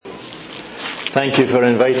Thank you for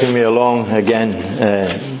inviting me along again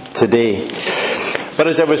today. But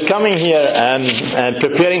as I was coming here and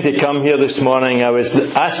preparing to come here this morning, I was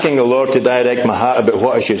asking the Lord to direct my heart about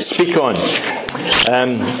what I should speak on.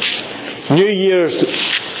 New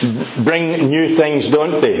Year's bring new things,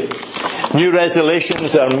 don't they? New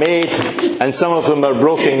resolutions are made, and some of them are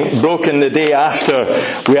broken the day after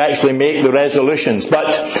we actually make the resolutions.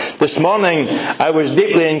 But this morning I was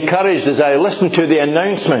deeply encouraged as I listened to the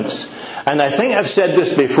announcements. And I think I've said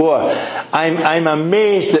this before. I'm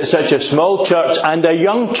amazed that such a small church and a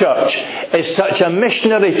young church is such a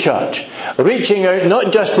missionary church, reaching out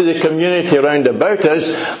not just to the community round about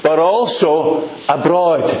us, but also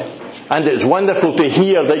abroad. And it's wonderful to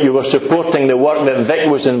hear that you were supporting the work that Vic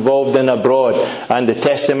was involved in abroad, and the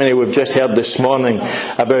testimony we've just heard this morning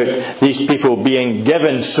about these people being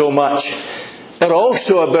given so much. But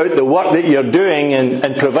also about the work that you're doing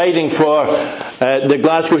in providing for the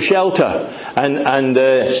Glasgow shelter and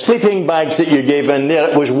the sleeping bags that you gave in there.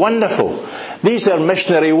 It was wonderful. These are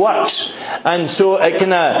missionary works, and so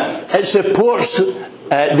it supports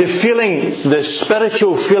the feeling, the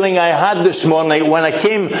spiritual feeling I had this morning when I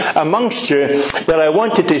came amongst you, that I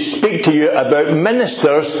wanted to speak to you about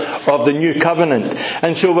ministers of the new covenant.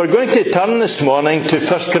 And so we're going to turn this morning to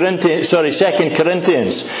 2 Corinthians.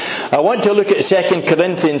 I want to look at 2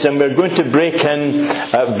 Corinthians, and we're going to break in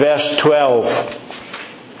at verse 12.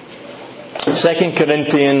 2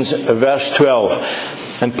 Corinthians verse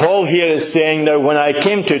 12. And Paul here is saying, "Now when I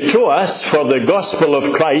came to Troas for the gospel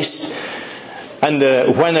of Christ, and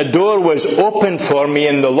when a door was opened for me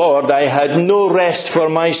in the Lord, I had no rest for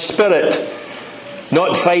my spirit,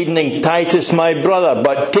 not finding Titus my brother,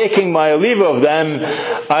 but taking my leave of them,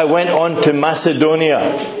 I went on to Macedonia.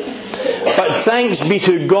 But thanks be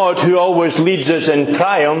to God who always leads us in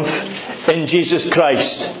triumph in Jesus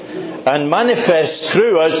Christ, and manifests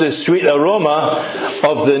through us the sweet aroma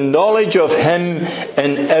of the knowledge of Him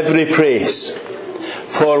in every place.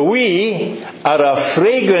 For we are a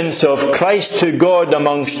fragrance of Christ to God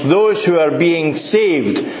amongst those who are being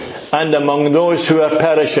saved and among those who are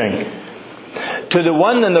perishing. To the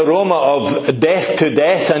one an aroma of death to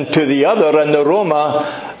death, and to the other an aroma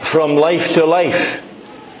from life to life."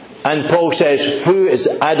 And Paul says, who is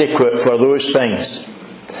adequate for those things?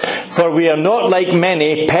 "For we are not like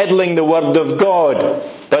many peddling the word of God,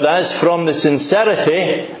 but as from the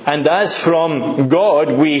sincerity and as from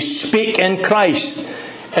God we speak in Christ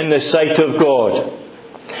in the sight of God."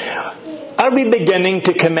 Are we beginning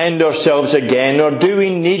to commend ourselves again, or do we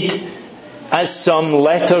need as some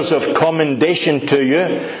letters of commendation to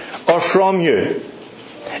you or from you?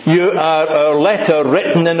 You are our letter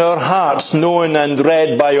written in our hearts, known and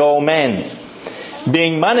read by all men,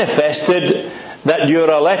 being manifested that you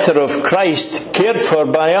are a letter of Christ, cared for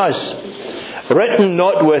by us, written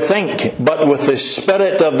not with ink, but with the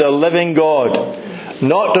Spirit of the living God,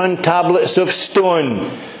 not on tablets of stone,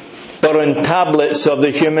 but on tablets of the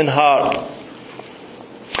human heart.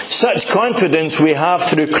 Such confidence we have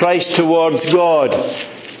through Christ towards God,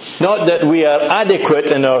 not that we are adequate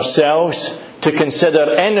in ourselves to consider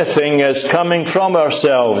anything as coming from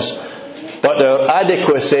ourselves, but our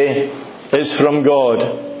adequacy is from God,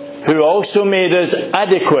 who also made us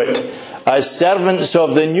adequate as servants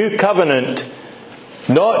of the new covenant,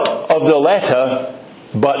 not of the letter,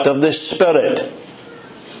 but of the Spirit.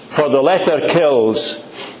 For the letter kills,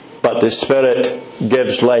 but the Spirit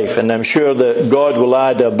gives life. And I'm sure that God will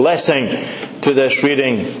add a blessing to this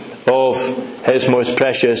reading of His most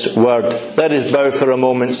precious word. Let us bow for a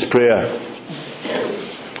moment's prayer.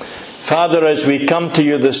 Father, as we come to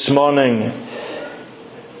you this morning,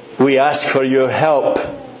 we ask for your help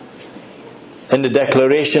in the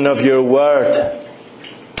declaration of your word,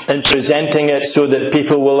 in presenting it so that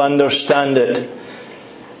people will understand it.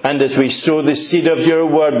 And as we sow the seed of your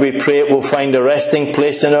word, we pray it will find a resting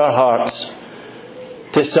place in our hearts.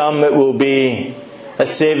 To some it will be a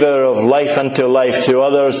savour of life unto life, to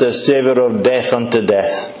others a savour of death unto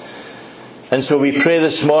death. And so we pray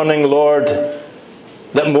this morning, Lord,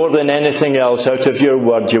 that more than anything else, out of your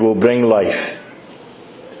word you will bring life.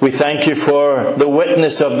 We thank you for the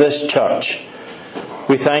witness of this church.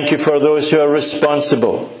 We thank you for those who are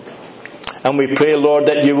responsible. And we pray, Lord,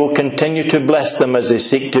 that you will continue to bless them as they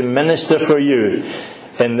seek to minister for you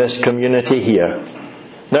in this community here.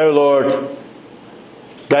 Now, Lord,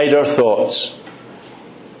 guide our thoughts.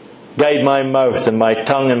 Guide my mouth and my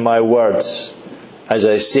tongue and my words as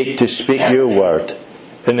I seek to speak your word.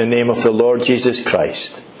 In the name of the Lord Jesus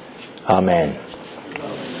Christ. Amen.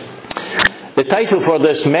 The title for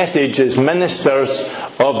this message is Ministers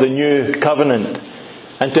of the New Covenant.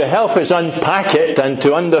 And to help us unpack it and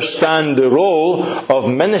to understand the role of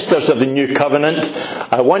ministers of the New Covenant,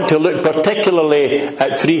 I want to look particularly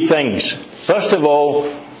at three things. First of all,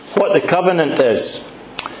 what the covenant is.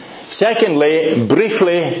 Secondly,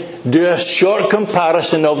 briefly do a short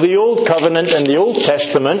comparison of the Old Covenant in the Old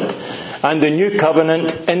Testament and the New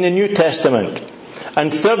Covenant in the New Testament.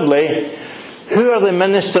 And thirdly, who are the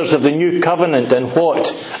ministers of the New Covenant and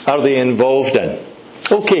what are they involved in?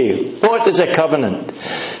 Okay, what is a covenant?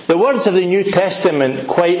 The words of the New Testament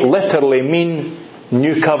quite literally mean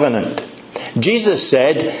New Covenant. Jesus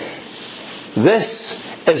said, "This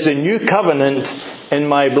is the new covenant in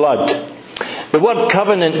my blood." The word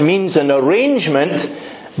covenant means an arrangement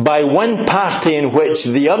by one party in which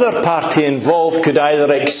the other party involved could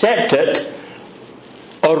either accept it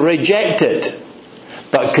or reject it,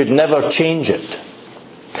 but could never change it.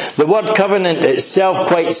 The word covenant itself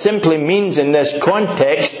quite simply means in this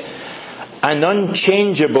context an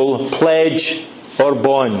unchangeable pledge or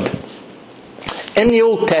bond. In the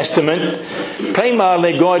Old Testament,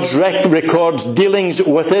 primarily God records dealings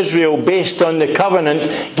with Israel based on the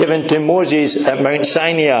covenant given to Moses at Mount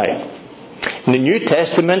Sinai. The New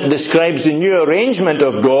Testament describes the new arrangement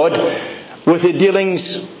of God with the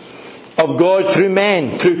dealings of God through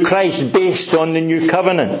men, through Christ, based on the new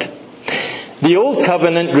covenant. The Old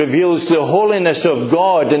Covenant reveals the holiness of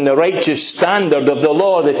God and the righteous standard of the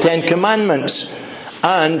law, the Ten Commandments,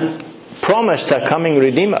 and promised a coming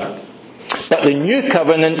Redeemer. But the New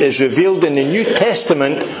Covenant is revealed in the New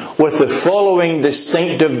Testament with the following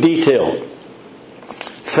distinctive detail.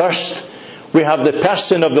 First, we have the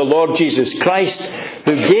person of the Lord Jesus Christ,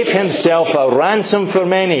 who gave himself a ransom for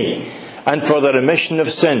many and for the remission of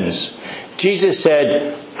sins. Jesus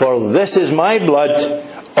said, "For this is my blood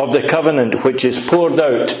of the covenant, which is poured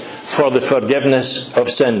out for the forgiveness of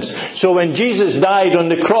sins." So when Jesus died on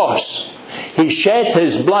the cross, he shed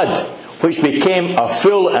his blood, which became a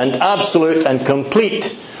full and absolute and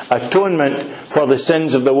complete atonement for the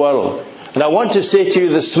sins of the world. And I want to say to you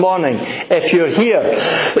this morning, if you're here,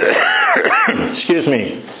 excuse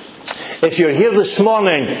me, if you're here this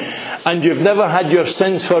morning and you've never had your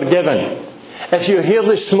sins forgiven, if you're here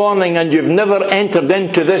this morning and you've never entered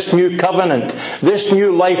into this new covenant, this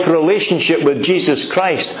new life relationship with Jesus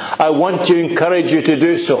Christ, I want to encourage you to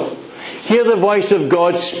do so. Hear the voice of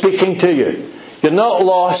God speaking to you. You're not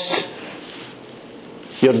lost.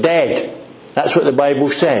 You're dead. That's what the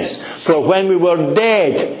Bible says. For when we were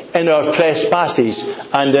dead in our trespasses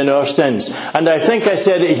and in our sins. And I think I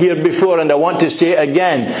said it here before, and I want to say it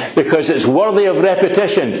again because it's worthy of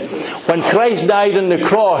repetition. When Christ died on the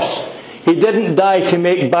cross, he didn't die to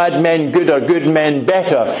make bad men good or good men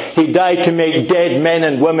better. He died to make dead men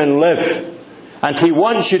and women live. And he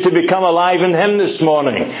wants you to become alive in him this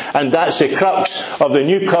morning. And that's the crux of the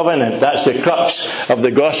new covenant. That's the crux of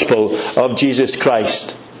the gospel of Jesus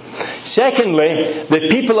Christ. Secondly, the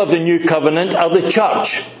people of the new covenant are the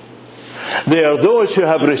church. They are those who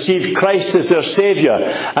have received Christ as their Saviour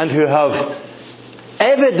and who have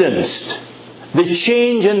evidenced the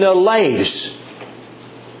change in their lives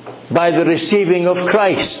by the receiving of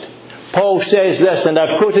Christ. Paul says this, and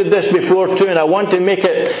I've quoted this before too, and I want to make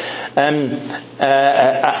it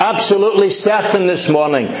absolutely certain this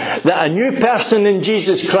morning, that a new person in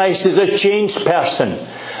Jesus Christ is a changed person.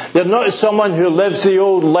 They're not someone who lives the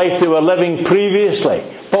old life they were living previously.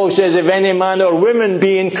 Paul says, if any man or woman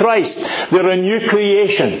be in Christ, they're a new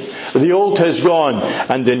creation. The old has gone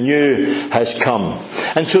and the new has come.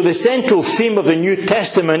 And so the central theme of the New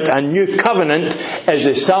Testament and New Covenant is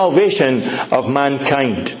the salvation of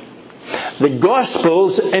mankind. The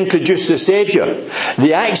Gospels introduce the Saviour.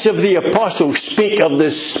 The Acts of the Apostles speak of the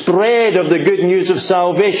spread of the good news of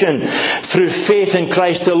salvation through faith in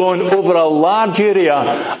Christ alone over a large area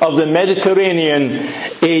of the Mediterranean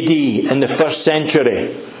AD in the 1st century.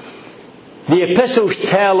 The epistles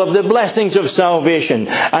tell of the blessings of salvation,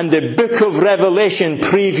 and the book of Revelation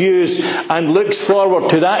previews and looks forward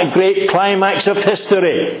to that great climax of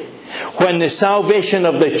history when the salvation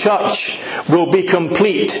of the church will be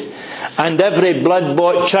complete and every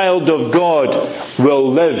blood-bought child of God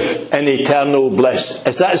will live in eternal bliss.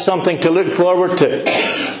 Is that something to look forward to?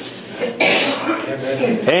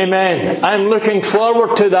 Amen. I'm looking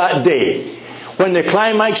forward to that day when the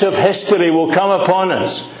climax of history will come upon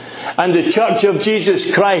us and the Church of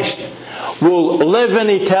Jesus Christ will live in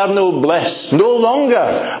eternal bliss. No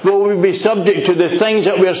longer will we be subject to the things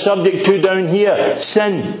that we are subject to down here.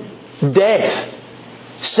 Sin, death,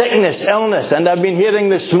 Sickness, illness, and I've been hearing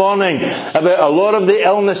this morning about a lot of the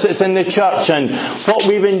illness that's in the church and what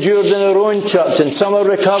we've endured in our own church, and some are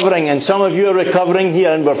recovering, and some of you are recovering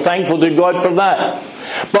here, and we're thankful to God for that.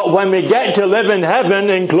 But when we get to live in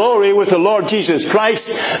heaven in glory with the Lord Jesus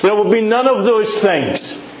Christ, there will be none of those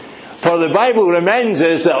things. For the Bible reminds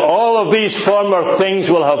us that all of these former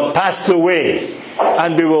things will have passed away,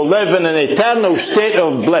 and we will live in an eternal state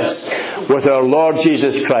of bliss with our Lord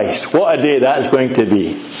Jesus Christ. What a day that's going to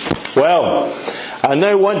be. Well, I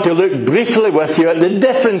now want to look briefly with you at the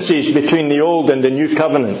differences between the Old and the New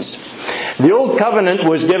Covenants. The Old Covenant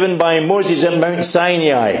was given by Moses at Mount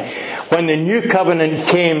Sinai, when the New Covenant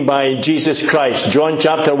came by Jesus Christ. John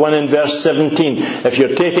chapter 1 and verse 17. If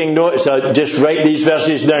you're taking notes, just write these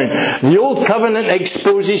verses down. The Old Covenant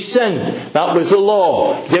exposes sin. That was the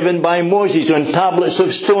law given by Moses on tablets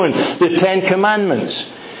of stone. The Ten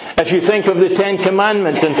Commandments. If you think of the Ten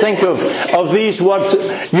Commandments and think of these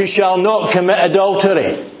words, you shall not commit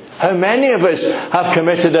adultery. How many of us have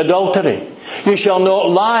committed adultery? You shall not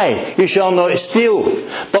lie. You shall not steal.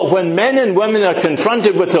 But when men and women are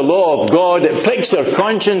confronted with the law of God, it pricks their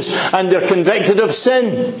conscience and they're convicted of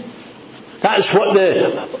sin. That's what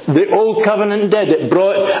the Old Covenant did. It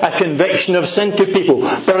brought a conviction of sin to people,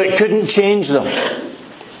 but it couldn't change them.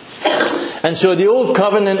 And so the Old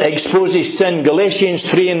Covenant exposes sin,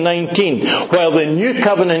 Galatians 3 and 19, while the New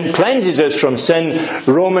Covenant cleanses us from sin,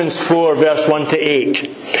 Romans 4 verse 1 to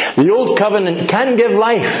 8. The Old Covenant can give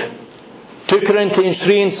life, 2 Corinthians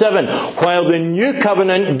 3 and 7, while the New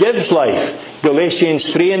Covenant gives life,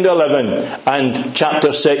 Galatians 3 and 11 and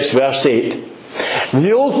chapter 6 verse 8.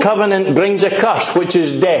 The Old Covenant brings a curse, which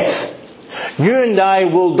is death. You and I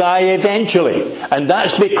will die eventually, and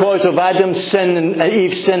that's because of Adam's sin and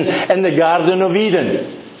Eve's sin in the Garden of Eden.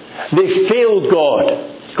 They failed God.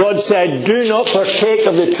 God said, do not partake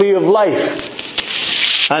of the tree of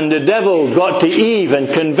life. And the devil got to Eve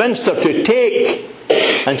and convinced her to take,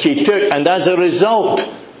 and she took, and as a result,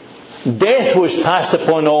 death was passed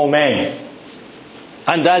upon all men.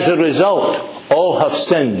 And as a result, all have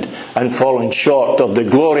sinned and fallen short of the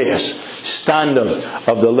glorious standard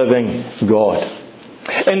of the living God.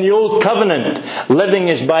 In the Old Covenant, living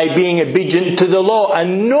is by being obedient to the law,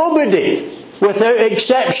 and nobody, without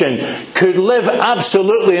exception, could live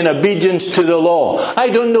absolutely in obedience to the law. I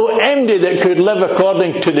don't know anybody that could live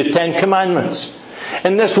according to the Ten Commandments.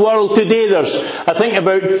 In this world today, there's, I think,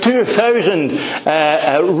 about 2,000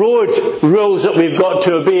 road rules that we've got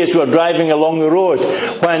to obey as we're driving along the road.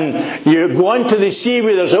 When you go onto the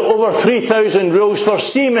seaway, there's over 3,000 rules for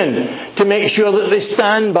seamen to make sure that they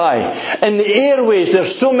stand by. In the airways,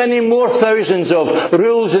 there's so many more thousands of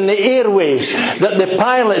rules in the airways that the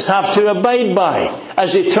pilots have to abide by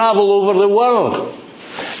as they travel over the world.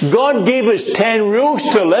 God gave us 10 rules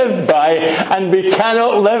to live by, and we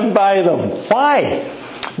cannot live by them. Why?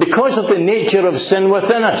 Because of the nature of sin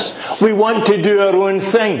within us. We want to do our own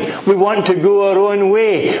thing. We want to go our own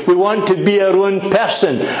way. We want to be our own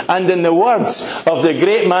person. And in the words of the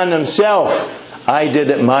great man himself, I did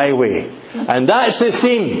it my way. And that's the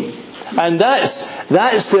theme. And that's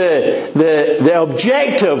the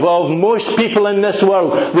objective of most people in this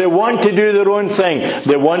world. They want to do their own thing.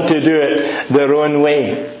 They want to do it their own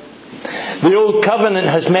way. The Old Covenant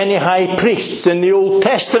has many high priests. In the Old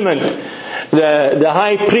Testament, the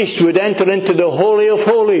high priest would enter into the Holy of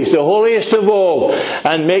Holies, the holiest of all,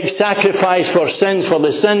 and make sacrifice for sins, for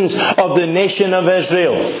the sins of the nation of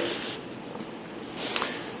Israel.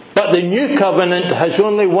 But the New Covenant has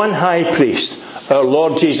only one high priest, our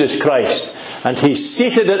Lord Jesus Christ. And He's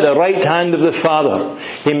seated at the right hand of the Father.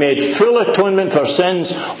 He made full atonement for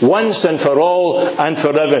sins, once and for all and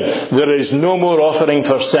forever. There is no more offering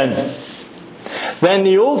for sin. Then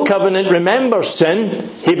the Old Covenant remembers sin,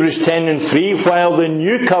 Hebrews 10 and 3, while the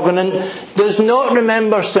New Covenant does not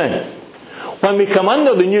remember sin. When we come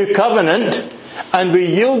under the New Covenant, and we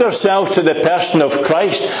yield ourselves to the person of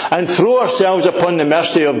Christ and throw ourselves upon the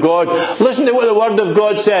mercy of God, listen to what the Word of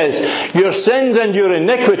God says. Your sins and your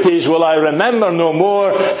iniquities will I remember no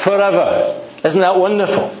more forever. Isn't that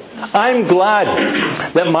wonderful? I'm glad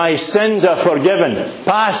that my sins are forgiven,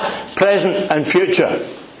 past, present and future.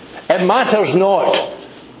 It matters not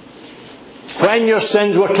when your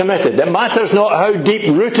sins were committed. It matters not how deep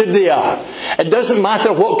rooted they are. It doesn't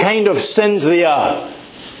matter what kind of sins they are.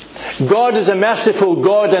 God is a merciful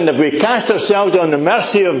God, and if we cast ourselves on the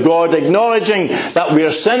mercy of God, acknowledging that we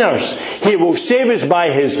are sinners, He will save us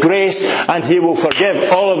by His grace, and He will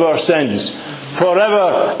forgive all of our sins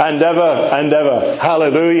forever and ever and ever.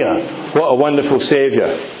 Hallelujah. What a wonderful Saviour.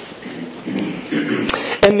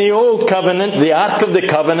 In the Old Covenant, the Ark of the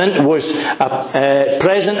Covenant was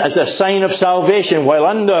present as a sign of salvation, while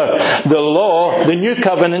under the law, the New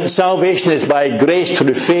Covenant, salvation is by grace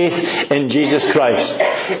through faith in Jesus Christ.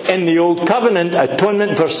 In the Old Covenant,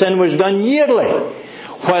 atonement for sin was done yearly,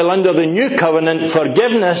 while under the New Covenant,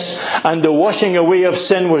 forgiveness and the washing away of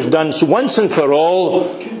sin was done once and for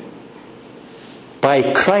all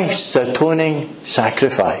by Christ's atoning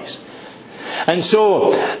sacrifice. And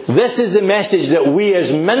so, this is the message that we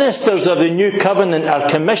as ministers of the New Covenant are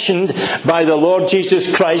commissioned by the Lord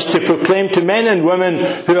Jesus Christ to proclaim to men and women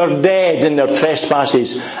who are dead in their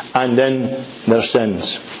trespasses and in their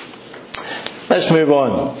sins. Let's move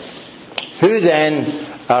on. Who then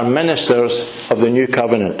are ministers of the New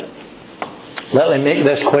Covenant? Let me make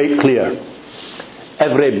this quite clear.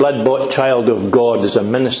 Every blood-bought child of God is a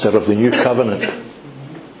minister of the New Covenant.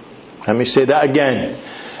 Let me say that again.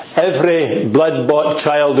 Every blood-bought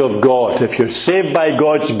child of God, if you're saved by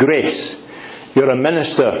God's grace, you're a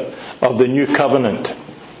minister of the New Covenant.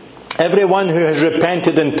 Everyone who has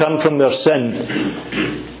repented and turned from their sin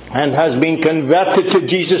and has been converted to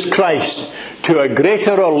Jesus Christ to a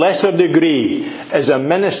greater or lesser degree is a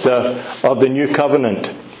minister of the New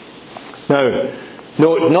Covenant. Now,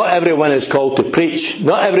 no, not everyone is called to preach.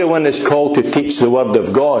 Not everyone is called to teach the Word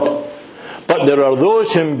of God. But there are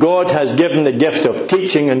those whom God has given the gift of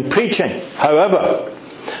teaching and preaching. However,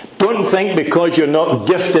 don't think because you're not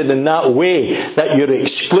gifted in that way that you're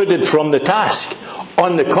excluded from the task.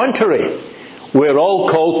 On the contrary, we're all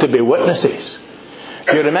called to be witnesses.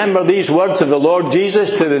 You remember these words of the Lord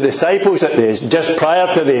Jesus to the disciples just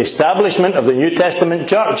prior to the establishment of the New Testament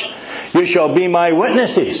church. You shall be my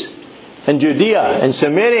witnesses in Judea, in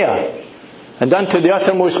Samaria, and unto the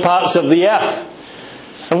uttermost parts of the earth.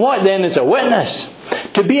 And what then is a witness?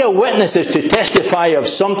 To be a witness is to testify of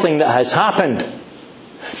something that has happened.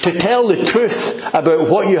 To tell the truth about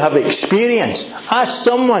what you have experienced. Ask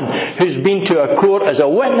someone who's been to a court as a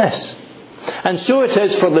witness. And so it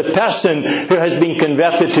is for the person who has been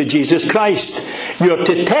converted to Jesus Christ. You're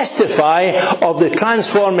to testify of the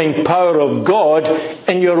transforming power of God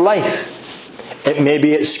in your life. It may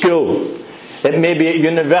be at school. It may be at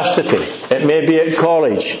university. It may be at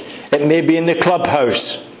college. It may be in the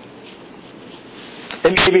clubhouse.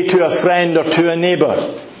 It may be to a friend or to a neighbour.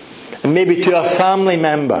 It may be to a family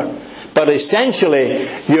member. But essentially,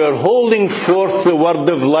 you're holding forth the word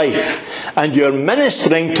of life. And you're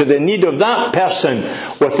ministering to the need of that person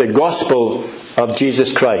with the gospel of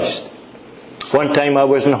Jesus Christ. One time I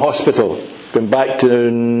was in hospital. Going back to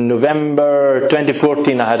November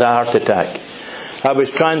 2014, I had a heart attack. I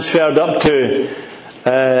was transferred up to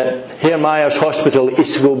Hare Myers Hospital,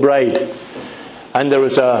 East Kilbride, and there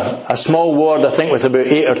was a small ward, I think, with about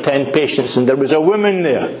 8 or 10 patients, and there was a woman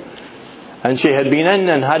there, and she had been in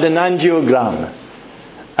and had an angiogram,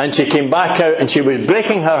 and she came back out and she was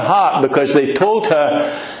breaking her heart because they told her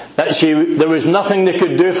that there was nothing they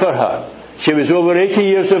could do for her. She was over 80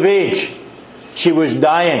 years of age. She was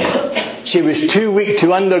dying. She was too weak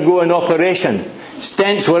to undergo an operation.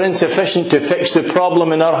 Stents were insufficient to fix the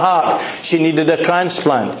problem in her heart. She needed a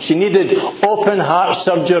transplant. She needed open heart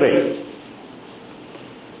surgery.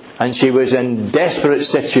 And she was in desperate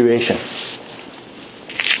situation.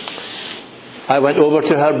 I went over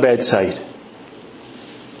to her bedside.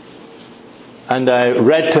 And I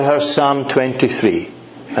read to her Psalm 23.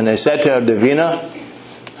 And I said to her,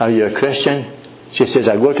 Davina, are you a Christian? She says,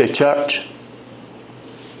 I go to church.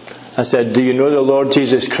 I said, do you know the Lord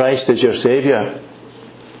Jesus Christ as your Saviour?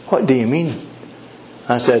 What do you mean?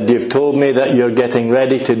 I said, you've told me that you're getting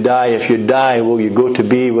ready to die. If you die, will you go to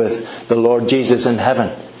be with the Lord Jesus in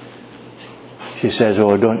heaven? She says,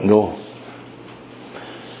 oh, I don't know.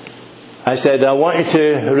 I said, I want you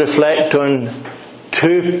to reflect on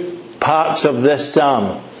 2 parts of this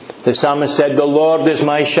psalm. The psalmist said, the Lord is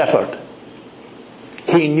my shepherd.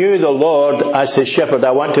 He knew the Lord as his shepherd.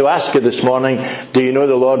 I want to ask you this morning, do you know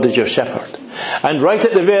the Lord as your shepherd? And right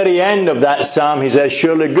at the very end of that psalm, he says,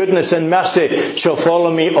 surely goodness and mercy shall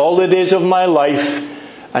follow me all the days of my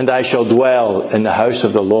life, and I shall dwell in the house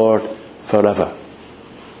of the Lord forever.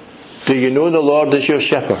 Do you know the Lord as your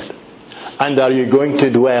shepherd? And are you going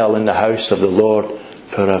to dwell in the house of the Lord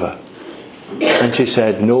forever? And she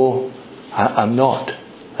said, no, I'm not.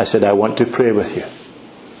 I said, I want to pray with you.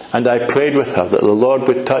 And I prayed with her that the Lord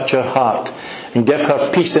would touch her heart and give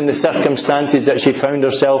her peace in the circumstances that she found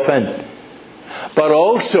herself in. But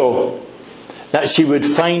also that she would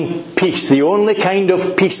find peace, the only kind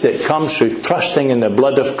of peace that comes through trusting in the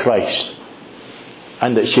blood of Christ.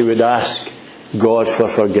 And that she would ask God for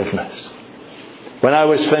forgiveness. When I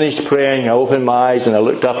was finished praying, I opened my eyes and I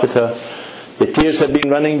looked up at her. The tears had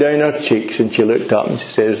been running down her cheeks, and she looked up and she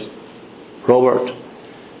says, "Robert,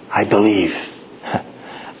 I believe.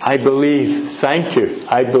 I believe. Thank you.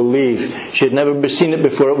 I believe." She had never seen it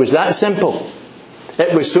before. It was that simple.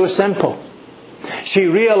 It was so simple. She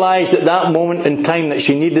realized at that moment in time that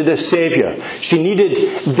she needed a Saviour. She needed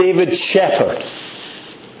David's shepherd.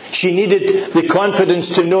 She needed the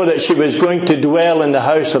confidence to know that she was going to dwell in the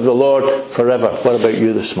house of the Lord forever. What about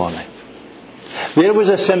you this morning? There was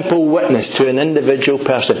a simple witness to an individual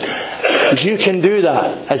person. You can do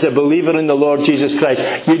that as a believer in the Lord Jesus Christ.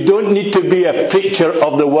 You don't need to be a preacher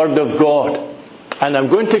of the Word of God. And I'm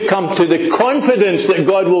going to come to the confidence that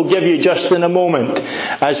God will give you just in a moment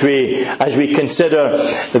as we consider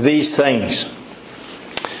these things.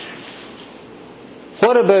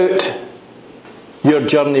 What about your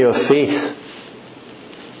journey of faith?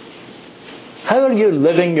 How are you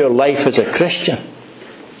living your life as a Christian?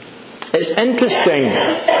 It's interesting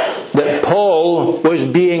that Paul was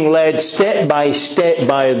being led step by step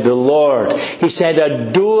by the Lord. He said,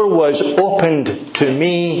 "A door was opened to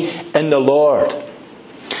me in the Lord."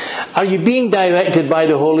 Are you being directed by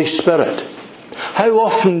the Holy Spirit? How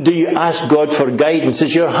often do you ask God for guidance?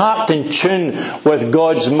 Is your heart in tune with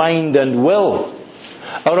God's mind and will?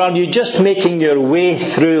 Or are you just making your way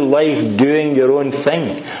through life doing your own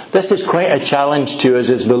thing? This is quite a challenge to us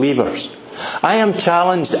as believers. I am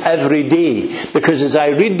challenged every day because as I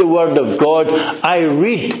read the Word of God, I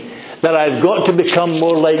read that I've got to become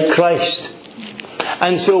more like Christ.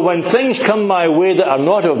 And so when things come my way that are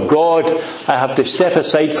not of God, I have to step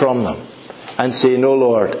aside from them and say, "No,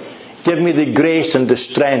 Lord, give me the grace and the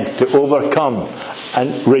strength to overcome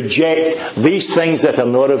and reject these things that are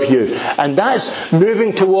not of you." And that's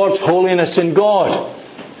moving towards holiness in God.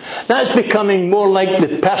 That's becoming more like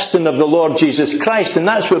the person of the Lord Jesus Christ. And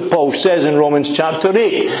that's what Paul says in Romans chapter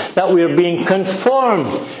 8, that we are being conformed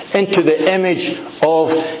into the image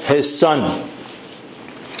of His Son.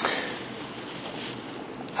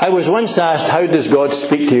 I was once asked, "How does God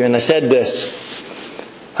speak to you?" And I said this.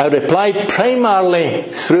 I replied, primarily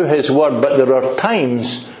through His Word, but there are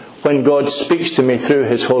times when God speaks to me through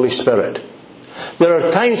His Holy Spirit. There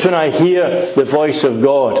are times when I hear the voice of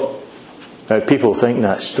God. Now, people think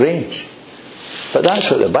that's strange, but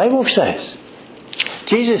that's what the Bible says.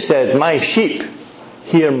 Jesus said, "My sheep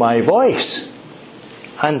hear my voice,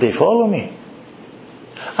 and they follow me.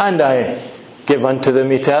 And I give unto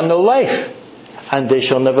them eternal life, and they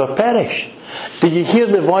shall never perish." Do you hear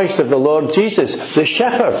the voice of the Lord Jesus, the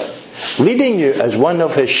shepherd, leading you as one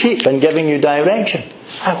of His sheep and giving you direction?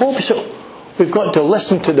 I hope so. We've got to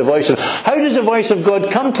listen to the voice of... How does the voice of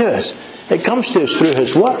God come to us? It comes to us through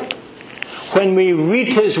His Word. When we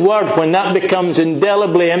read His Word, when that becomes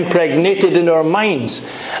indelibly impregnated in our minds,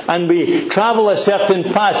 and we travel a certain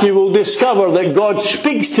path, you will discover that God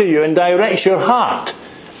speaks to you and directs your heart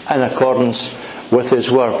in accordance with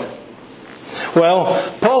His Word. Well,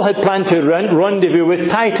 Paul had planned to rendezvous with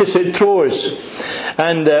Titus at Troas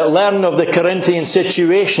and learn of the Corinthian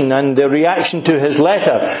situation and the reaction to his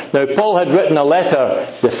letter. Now, Paul had written a letter,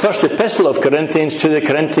 the first epistle of Corinthians, to the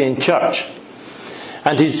Corinthian church.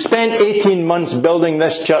 And he'd spent 18 months building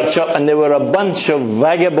this church up, and they were a bunch of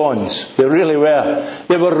vagabonds. They really were.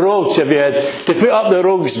 They were rogues. If you had to put up the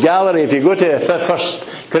rogues gallery, if you go to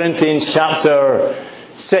 1 Corinthians chapter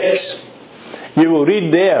 6, you will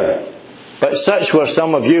read there, "But such were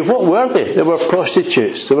some of you." What were they? They were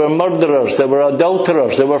prostitutes. They were murderers. They were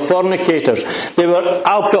adulterers. They were fornicators. They were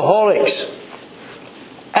alcoholics.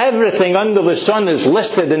 Everything under the sun is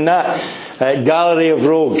listed in that gallery of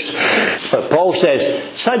rogues. But Paul says,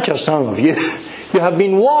 "Such are some of you. You have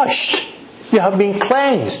been washed. You have been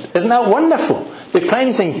cleansed." Isn't that wonderful? The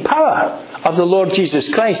cleansing power of the Lord Jesus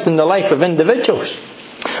Christ in the life of individuals.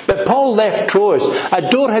 But Paul left Troas. A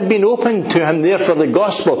door had been opened to him there for the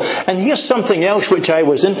gospel. And here's something else which I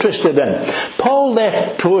was interested in. Paul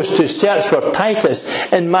left Troas to search for Titus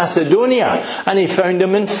in Macedonia, and he found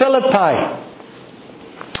him in Philippi.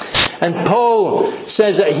 And Paul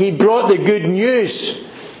says that he brought the good news.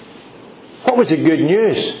 What was the good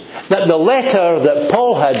news? That the letter that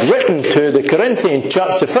Paul had written to the Corinthian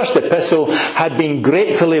church, the first epistle, had been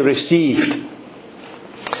gratefully received.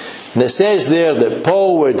 And it says there that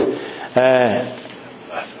Paul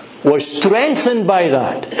was strengthened by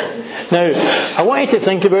that. Now, I want you to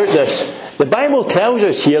think about this. The Bible tells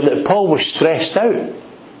us here that Paul was stressed out.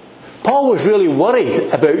 Paul was really worried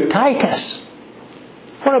about Titus.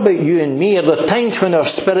 What about you and me? Are there times when our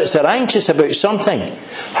spirits are anxious about something?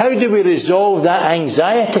 How do we resolve that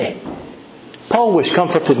anxiety? Paul was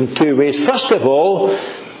comforted in two ways. First of all,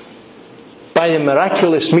 by the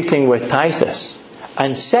miraculous meeting with Titus.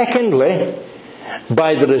 And secondly,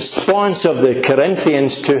 by the response of the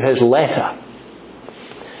Corinthians to his letter.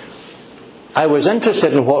 I was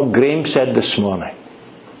interested in what Graham said this morning,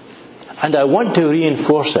 and I want to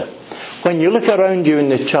reinforce it. When you look around you in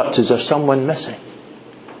the church, is there someone missing?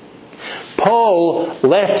 Paul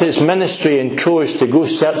left his ministry in Troas to go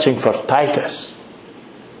searching for Titus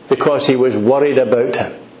because he was worried about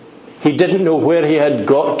him. He didn't know where he had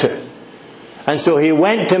got to. And so he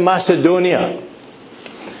went to Macedonia.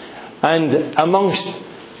 And amongst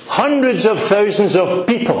hundreds of thousands of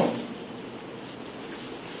people,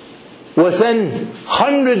 within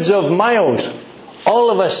hundreds of miles, all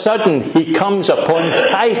of a sudden he comes upon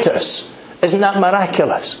Titus. Isn't that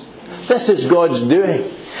miraculous? This is God's doing.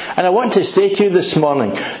 And I want to say to you this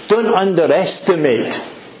morning, don't underestimate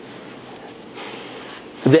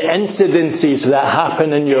the incidences that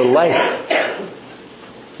happen in your life.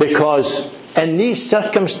 Because in these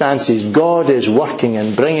circumstances, God is working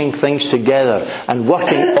and bringing things together and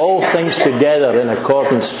working all things together in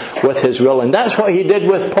accordance with His will. And that's what He did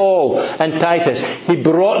with Paul and Titus. He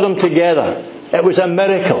brought them together. It was a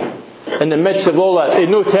miracle. In the midst of all that,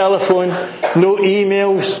 no telephone, no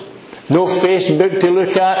emails, no Facebook to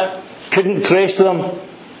look at, couldn't trace them.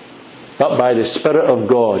 But by the Spirit of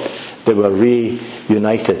God, they were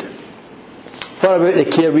reunited. What about the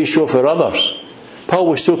care we show for others? Paul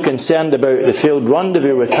was so concerned about the failed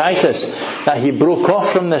rendezvous with Titus that he broke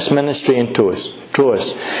off from this ministry in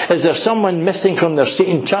Troas. Is there someone missing from their seat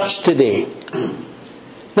in church today?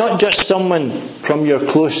 Not just someone from your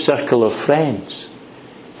close circle of friends.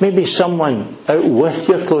 Maybe someone out with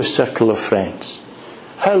your close circle of friends.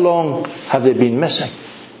 How long have they been missing?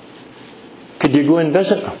 Could you go and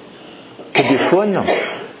visit them? Could you phone them?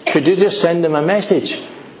 Could you just send them a message?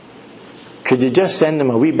 Could you just send them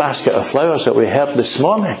a wee basket of flowers that we heard this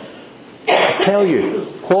morning? I tell you,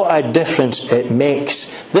 what a difference it makes.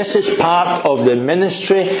 This is part of the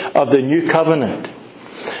ministry of the new covenant.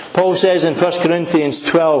 Paul says in 1 Corinthians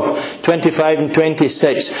 12, 25 and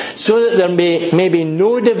 26, so that there may be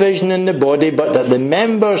no division in the body, but that the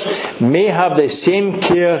members may have the same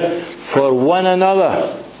care for one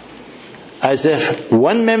another. As if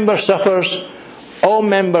one member suffers, all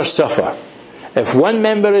members suffer. If one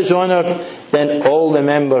member is honoured, then all the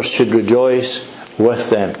members should rejoice with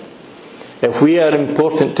them. If we are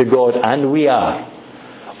important to God, and we are,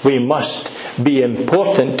 we must be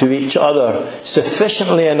important to each other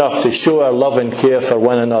sufficiently enough to show our love and care for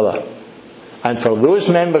one another. And for those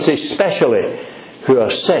members especially who are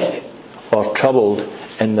sick or troubled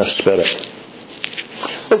in their spirit.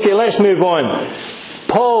 Okay, let's move on.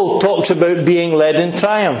 Paul talks about being led in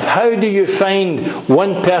triumph. How do you find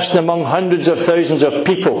one person among hundreds of thousands of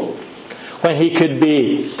people when he could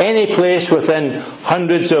be any place within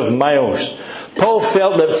hundreds of miles? Paul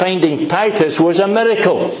felt that finding Titus was a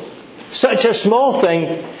miracle. Such a small thing,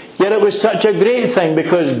 yet it was such a great thing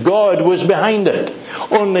because God was behind it.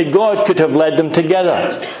 Only God could have led them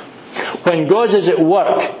together. When God is at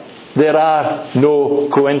work, there are no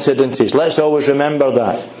coincidences. Let's always remember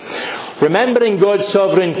that. Remembering God's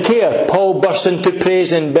sovereign care, Paul bursts into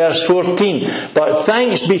praise in verse 14. But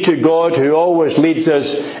thanks be to God who always leads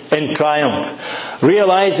us in triumph.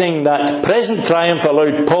 Realizing that present triumph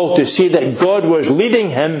allowed Paul to see that God was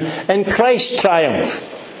leading him in Christ's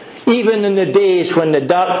triumph. Even in the days when the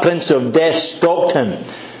dark prince of death stalked him.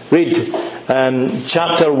 Read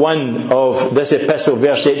chapter 1 of this epistle,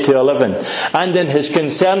 verse 8 to 11. And in his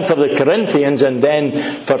concern for the Corinthians and then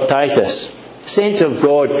for Titus. Saints of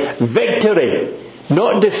God, victory,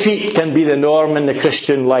 not defeat, can be the norm in the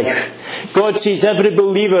Christian life. God sees every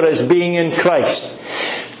believer as being in Christ,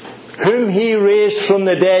 whom He raised from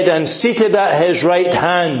the dead and seated at His right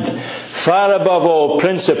hand, far above all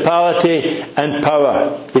principality and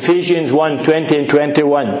power. Ephesians 1, 20 and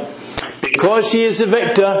 21. Because He is the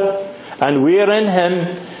victor, and we are in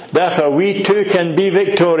Him, therefore we too can be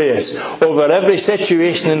victorious over every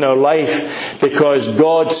situation in our life, because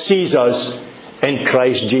God sees us in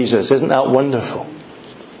Christ Jesus. Isn't that wonderful?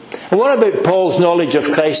 And what about Paul's knowledge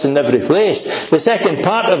of Christ in every place? The second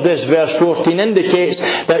part of this verse 14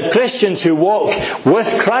 indicates that Christians who walk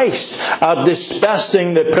with Christ are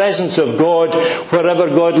dispersing the presence of God wherever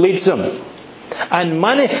God leads them, and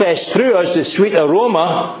manifest through us the sweet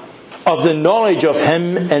aroma of the knowledge of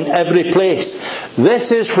Him in every place.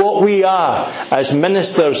 This is what we are as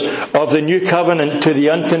ministers of the new covenant to the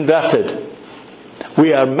unconverted.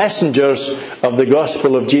 We are messengers of the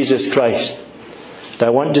gospel of Jesus Christ. I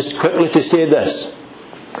want just quickly to say this.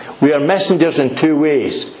 We are messengers in two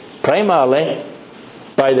ways. Primarily,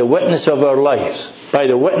 by the witness of our lives, by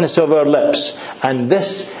the witness of our lips. And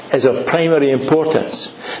this is of primary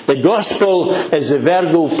importance. The gospel is the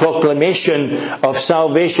verbal proclamation of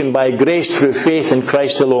salvation by grace through faith in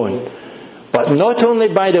Christ alone. But not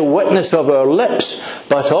only by the witness of our lips,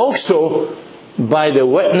 but also by the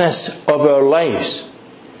witness of our lives.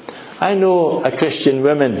 I know a Christian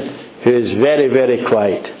woman who is very, very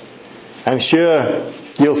quiet. I'm sure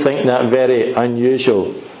you'll think that very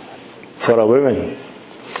unusual for a woman.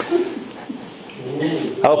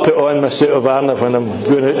 I'll put on my suit of armour when I'm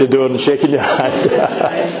going out the door and shaking your hand.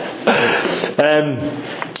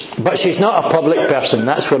 But she's not a public person,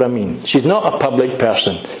 that's what I mean. She's not a public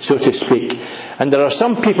person, so to speak. And there are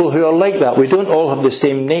some people who are like that. We don't all have the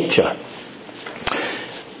same nature.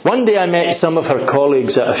 One day I met some of her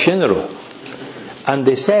colleagues at a funeral, and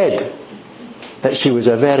they said that she was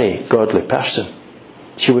a very godly person.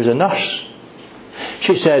 She was a nurse.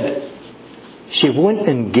 She said she won't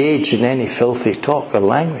engage in any filthy talk or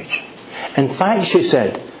language. In fact, she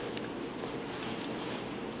said,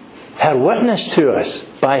 her witness to us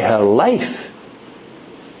by her life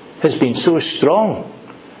has been so strong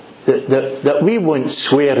that we won't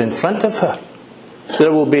swear in front of her.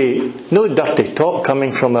 There will be no dirty talk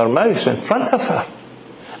coming from her mouth in front of her.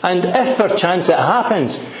 And if perchance it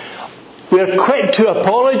happens, we're quick to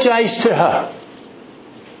apologise to her.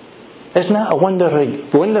 Isn't that a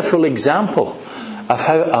wonderful example of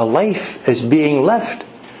how a life is being lived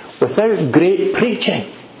without great preaching?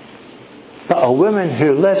 But a woman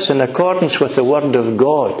who lives in accordance with the Word of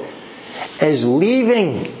God is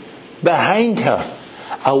leaving behind her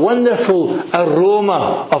a wonderful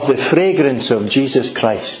aroma of the fragrance of Jesus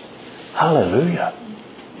Christ. Hallelujah.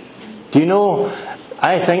 Do you know,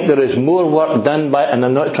 I think there is more work done by, and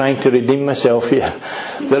I'm not trying to redeem myself here,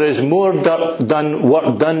 there is more work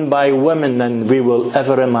done by women than we will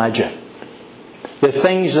ever imagine. The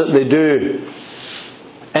things that they do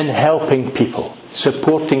in helping people,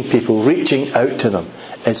 supporting people, reaching out to them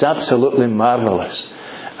is absolutely marvellous,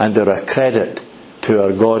 and they're a credit to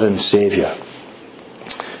our God and Saviour.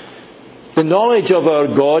 The knowledge of our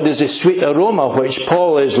God is a sweet aroma which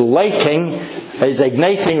Paul is igniting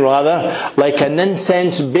like an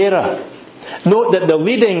incense bearer. Note that the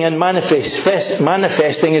leading and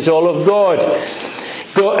manifesting is all of God.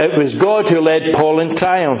 It was God who led Paul in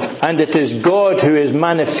triumph, and it is God who is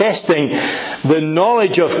manifesting the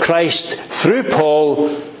knowledge of Christ through Paul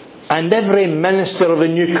and every minister of the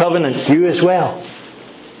new covenant, you as well.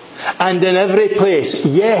 And in every place,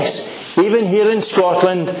 yes, even here in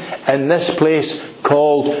Scotland, in this place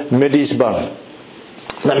called Moodiesburn.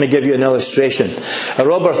 Let me give you an illustration. A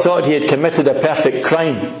robber thought he had committed a perfect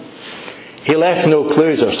crime. He left no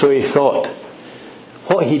clues, or so he thought.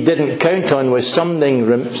 What he didn't count on was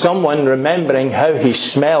someone remembering how he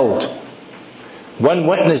smelled. One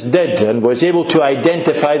witness did, and was able to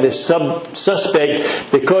identify the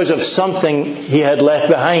suspect because of something he had left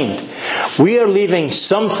behind. We are leaving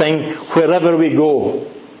something wherever we go.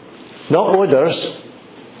 Not odours,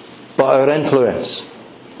 but our influence.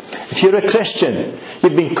 If you're a Christian,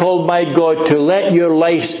 you've been called by God to let your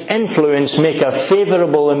life's influence make a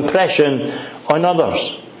favourable impression on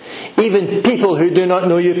others. Even people who do not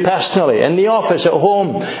know you personally, in the office, at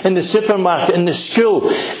home, in the supermarket, in the school.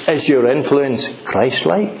 Is your influence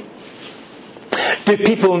Christ-like? Do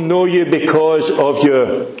people know you because of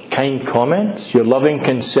your kind comments, your loving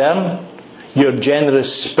concern, your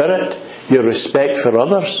generous spirit, your respect for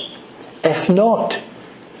others? If not,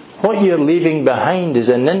 what you're leaving behind is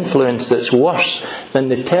an influence that's worse than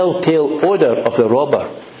the telltale odour of the robber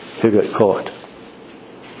who got caught.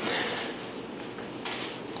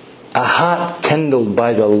 A heart kindled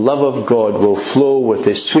by the love of God will flow with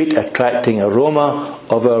the sweet attracting aroma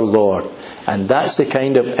of our Lord. And that's the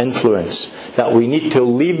kind of influence that we need to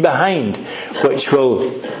leave behind, which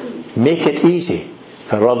will make it easy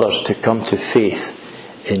for others to come to faith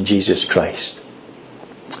in Jesus Christ.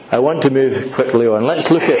 I want to move quickly on. Let's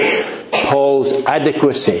look at Paul's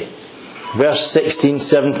adequacy. Verse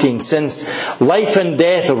 16-17. Since life and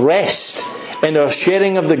death rest in our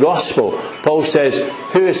sharing of the gospel, Paul says,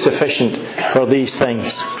 who is sufficient for these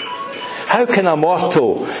things? How can a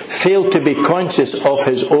mortal fail to be conscious of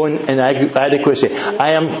his own inadequacy?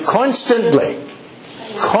 I am constantly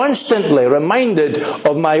reminded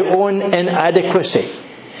of my own inadequacy.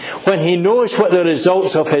 When he knows what the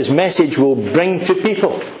results of his message will bring to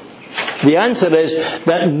people. The answer is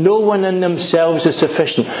that no one in themselves is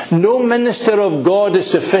sufficient. No minister of God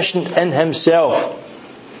is sufficient in himself.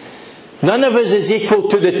 None of us is equal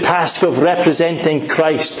to the task of representing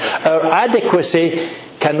Christ. Our adequacy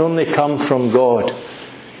can only come from God.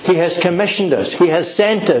 He has commissioned us. He has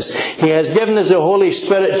sent us. He has given us the Holy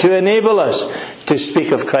Spirit to enable us to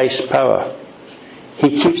speak of Christ's power.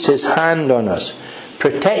 He keeps His hand on us,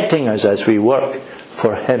 protecting us as we work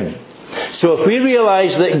for Him. So if we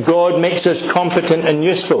realize that God makes us competent and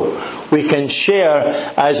useful, we can share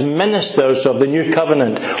as ministers of the new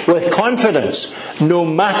covenant with confidence, no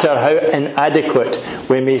matter how inadequate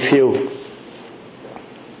we may feel.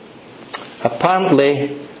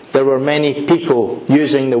 Apparently, there were many people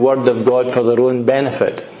using the Word of God for their own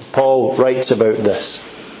benefit. Paul writes about this.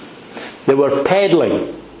 They were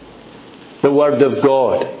peddling the Word of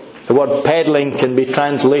God. The word peddling can be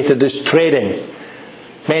translated as trading.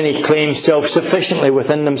 Many claim self-sufficiently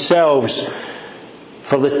within themselves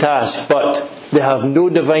for the task, but they have no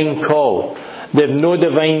divine call. They have no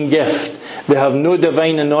divine gift. They have no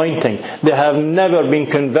divine anointing. They have never been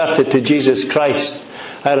converted to Jesus Christ.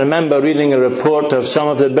 I remember reading a report of some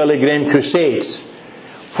of the Billy Graham crusades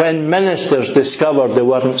when ministers discovered they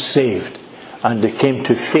weren't saved and they came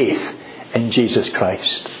to faith in Jesus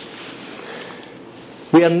Christ.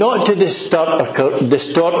 We are not to distort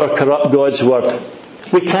or corrupt God's Word.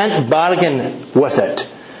 We can't bargain with it.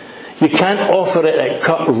 You can't offer it at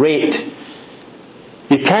cut rate.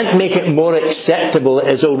 You can't make it more acceptable. It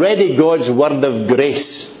is already God's Word of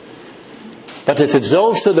grace. But it is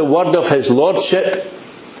also the Word of His Lordship,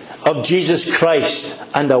 of Jesus Christ,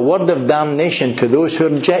 and a word of damnation to those who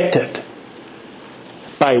reject it.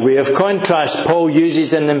 By way of contrast, Paul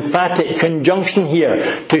uses an emphatic conjunction here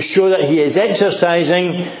to show that he is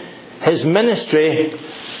exercising his ministry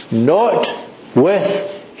not with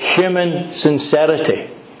human sincerity,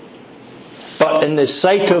 but in the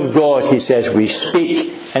sight of God, he says, we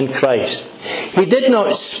speak in Christ. He did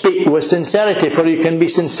not speak with sincerity, for you can be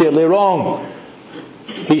sincerely wrong.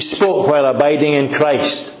 He spoke while abiding in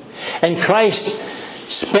Christ. And Christ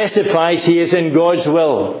specifies he is in God's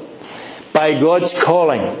will, by God's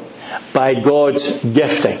calling, by God's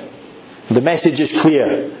gifting. The message is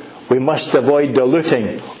clear. We must avoid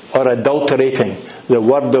diluting or adulterating the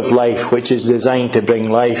word of life, which is designed to bring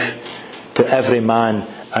life to every man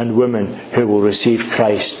and woman who will receive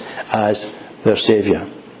Christ as their Saviour.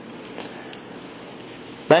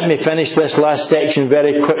 Let me finish this last section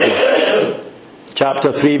very quickly.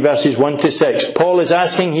 Chapter 3, verses 1 to 6. Paul is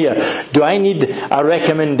asking here, do I need a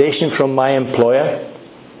recommendation from my employer?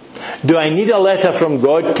 Do I need a letter from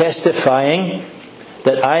God testifying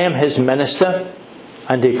that I am His minister?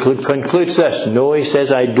 And he concludes this. No, he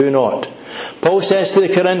says, I do not. Paul says to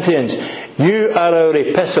the Corinthians, you are our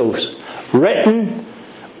epistles, written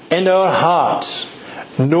in our hearts,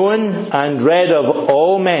 known and read of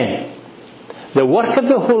all men. The work of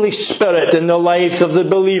the Holy Spirit in the lives of the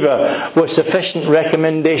believer was sufficient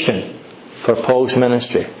recommendation for Paul's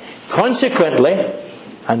ministry. Consequently,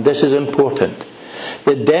 and this is important,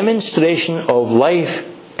 the demonstration of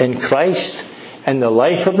life in Christ in the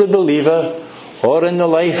life of the believer or in the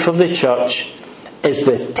life of the church is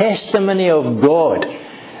the testimony of God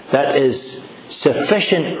that is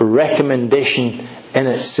sufficient recommendation in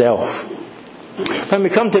itself. When we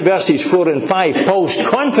come to verses 4 and 5, Paul's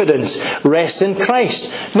confidence rests in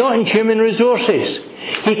Christ, not in human resources.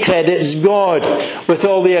 He credits God with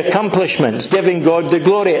all the accomplishments, giving God the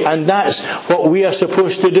glory, and that's what we are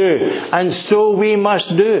supposed to do, and so we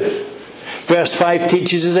must do. Verse 5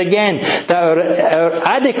 teaches us again that our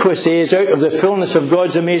adequacy is out of the fullness of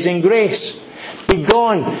God's amazing grace.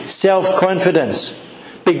 Begone self-confidence.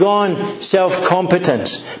 Begone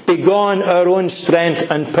self-competence. Begone our own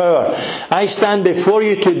strength and power. I stand before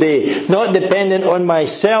you today, not dependent on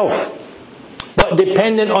myself, but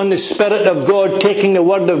dependent on the Spirit of God taking the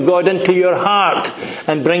Word of God into your heart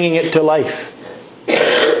and bringing it to life.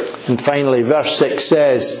 And finally, verse 6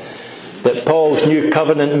 says that Paul's new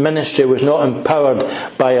covenant ministry was not empowered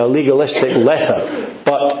by a legalistic letter,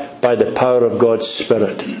 but by the power of God's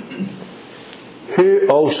Spirit, who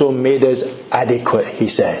also made us adequate, he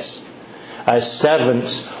says, as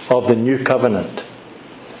servants of the new covenant.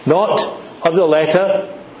 Not of the letter,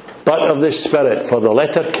 but of the Spirit. For the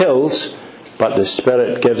letter kills, but the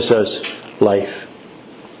Spirit gives us life.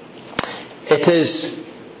 It is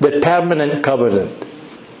the permanent covenant,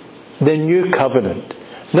 the new covenant,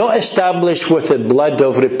 not established with the blood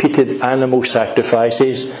of repeated animal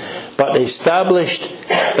sacrifices, but established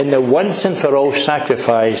in the once and for all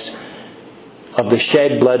sacrifice of the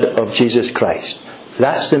shed blood of Jesus Christ.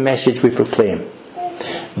 That's the message we proclaim.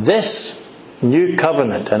 This new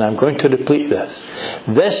covenant, and I'm going to repeat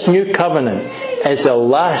this new covenant is the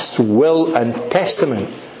last will and testament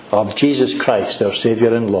of Jesus Christ, our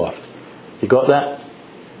Saviour and Lord. You got that?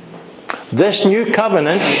 This new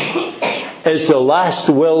covenant is the last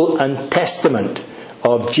will and testament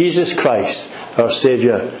of Jesus Christ, our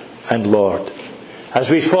Saviour and Lord. As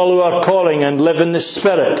we follow our calling and live in the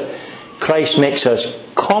Spirit, Christ makes us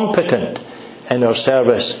competent in our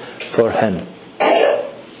service for Him.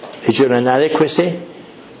 Is your inadequacy,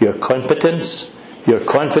 your competence, your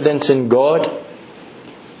confidence in God,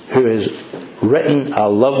 who has written a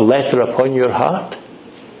love letter upon your heart?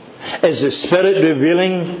 Is the Spirit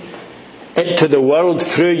revealing it to the world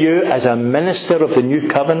through you as a minister of the new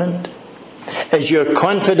covenant? Is your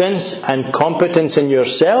confidence and competence in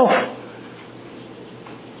yourself?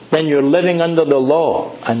 Then you're living under the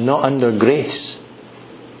law and not under grace.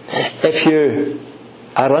 If you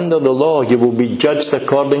are under the law, you will be judged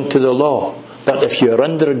according to the law. But if you're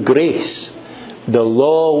under grace, the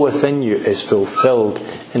law within you is fulfilled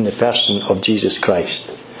in the person of Jesus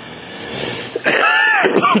Christ.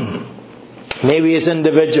 May we as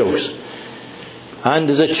individuals and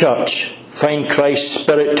as a church find Christ's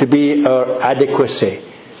Spirit to be our adequacy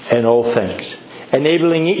in all things,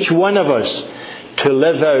 enabling each one of us to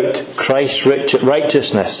live out Christ's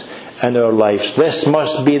righteousness in our lives. This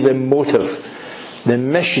must be the motive, the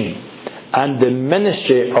mission, and the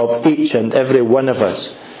ministry of each and every one of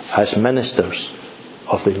us as ministers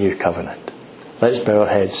of the new covenant. Let's bow our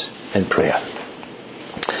heads in prayer.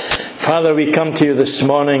 Father, we come to you this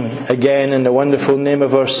morning again in the wonderful name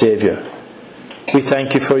of our Saviour. We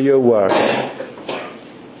thank you for your word.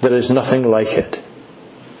 There is nothing like it.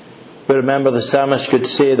 We remember the psalmist could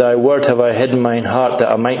say, "Thy word have I hid in mine heart,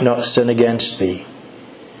 that I might not sin against thee."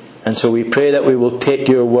 And so we pray that we will take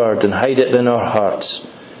your word and hide it in our hearts.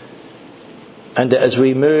 And that as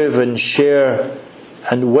we move and share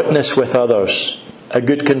and witness with others a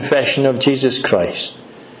good confession of Jesus Christ,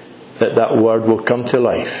 that word will come to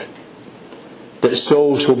life. That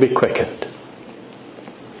souls will be quickened.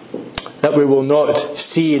 That we will not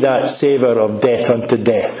see that savour of death unto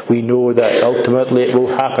death. We know that ultimately it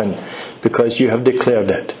will happen because you have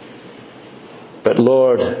declared it. But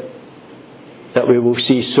Lord, that we will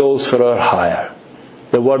see souls for our hire.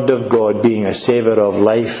 The Word of God being a savour of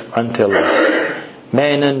life unto life.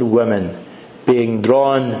 Men and women being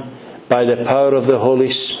drawn by the power of the Holy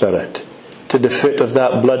Spirit to the foot of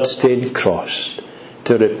that blood-stained cross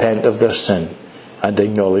to repent of their sin and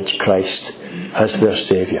acknowledge Christ as their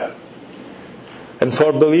Saviour. And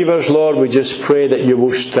for believers, Lord, we just pray that you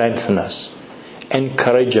will strengthen us,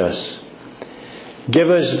 encourage us,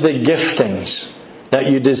 give us the giftings that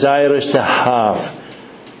you desire us to have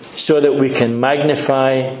so that we can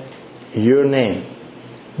magnify your name,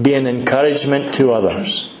 be an encouragement to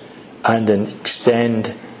others, and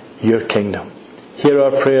extend your kingdom. Hear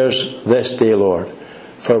our prayers this day, Lord,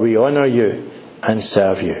 for we honour you and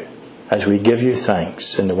serve you as we give you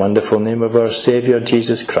thanks in the wonderful name of our Saviour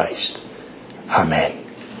Jesus Christ. Amen.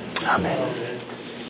 Amen.